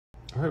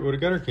All right, what do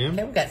you got her, Kim?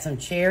 Okay, we've got some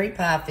cherry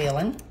pie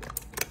filling.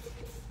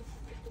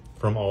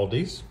 From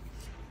Aldi's.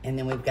 And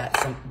then we've got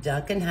some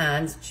Duncan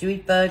Hines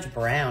Chewy Fudge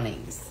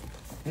brownies.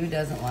 Who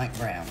doesn't like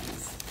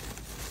brownies?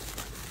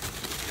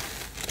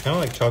 Kind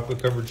of like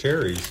chocolate-covered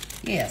cherries.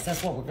 Yes,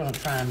 that's what we're going to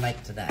try and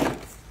make today.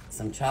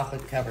 Some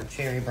chocolate-covered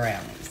cherry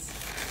brownies.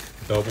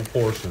 Double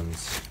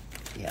portions.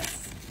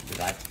 Yes, we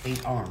like to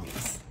feed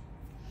armies.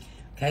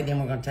 Okay, then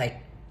we're going to take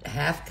a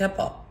half cup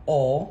of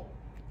oil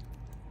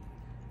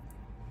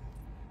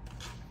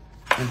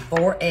and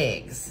 4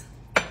 eggs.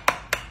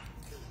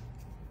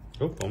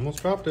 Oh,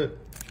 almost dropped it.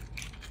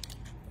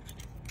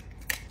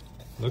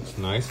 Looks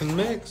nice and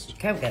mixed.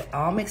 Okay, we got it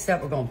all mixed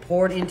up. We're going to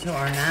pour it into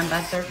our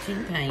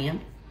 9x13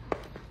 pan.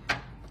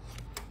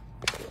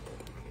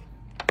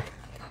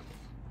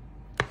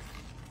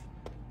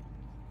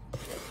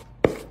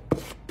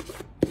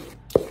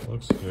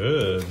 Looks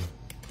good.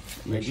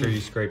 Make sure you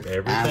scrape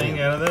everything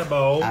will. out of that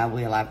bowl. I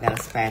will. I've got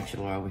a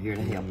spatula over here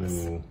to help us.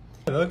 Ooh.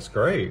 It looks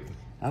great.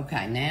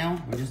 Okay,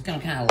 now we're just going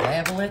to kind of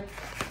level it.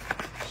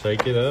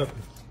 Shake it up.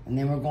 And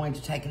then we're going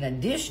to take an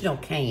additional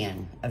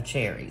can of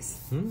cherries.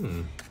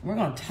 We're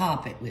going to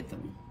top it with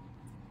them.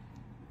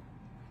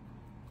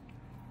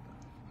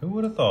 Who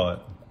would have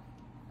thought?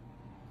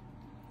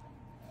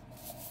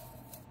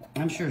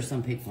 I'm sure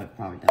some people have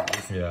probably done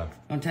this. Yeah.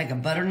 Going to take a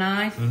butter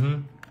knife.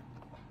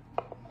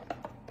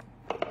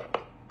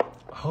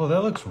 Oh,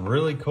 that looks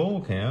really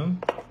cool,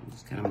 Kim.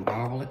 Just kind of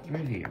marble it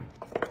through here.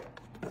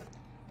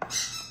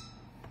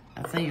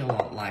 I think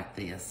you'll like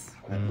this,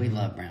 but we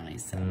love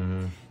brownies. So.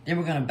 Then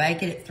we're going to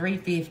bake it at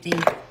 350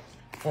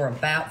 for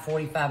about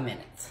 45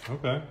 minutes.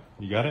 Okay.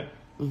 You got it?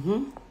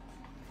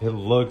 It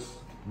looks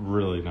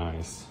really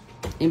nice.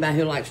 Anybody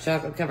who likes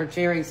chocolate-covered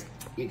cherries,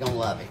 you're going to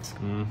love it.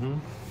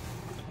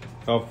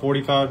 About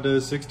 45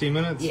 to 60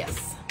 minutes?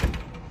 Yes.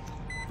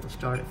 We'll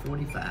start at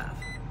 45.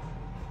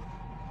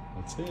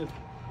 That's it.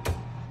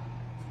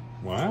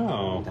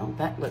 Wow. Don't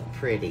that look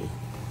pretty?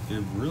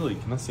 It really,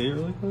 can I see it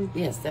really quick?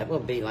 Yes, that will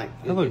be like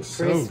That looks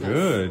so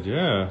good,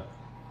 yeah.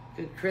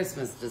 Good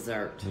Christmas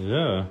dessert.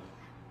 Yeah.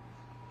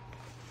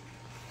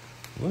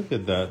 Look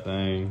at that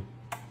thing.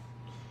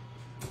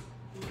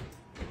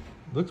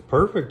 Looks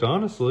perfect,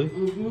 honestly.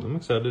 I'm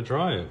excited to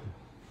try it.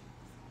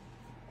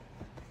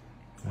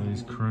 And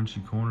these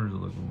crunchy corners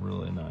look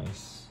really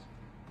nice.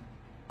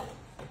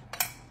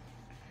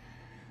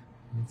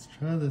 Let's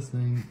try this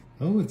thing.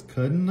 Oh, it's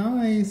cutting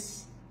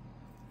nice.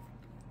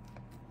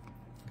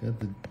 Got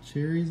the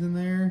cherries in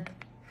there.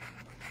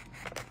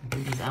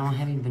 Because I don't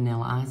have any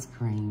vanilla ice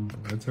cream.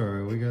 That's all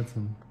right. We got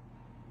some.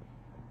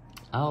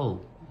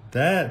 Oh.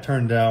 That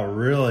turned out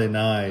really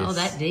nice. Oh,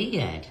 that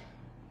did.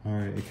 All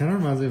right. It kind of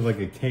reminds me of like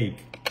a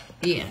cake.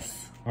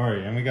 Yes. All right.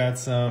 And we got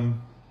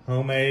some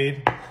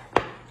homemade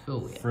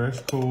Cool Whip.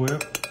 fresh Cool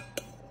Whip.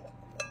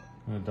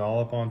 And a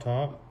dollop on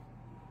top.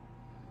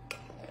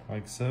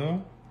 Like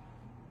so.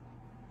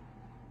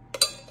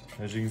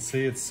 As you can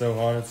see, it's so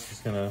hot, it's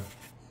just going to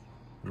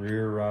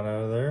rear right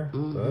out of there. But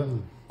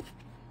I'm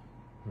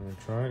going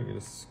to try it. Get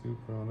a scoop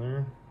on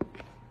there.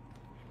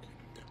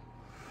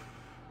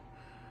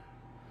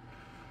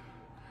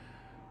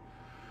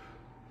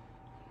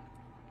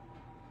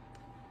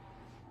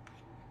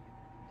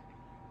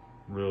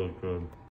 Really good.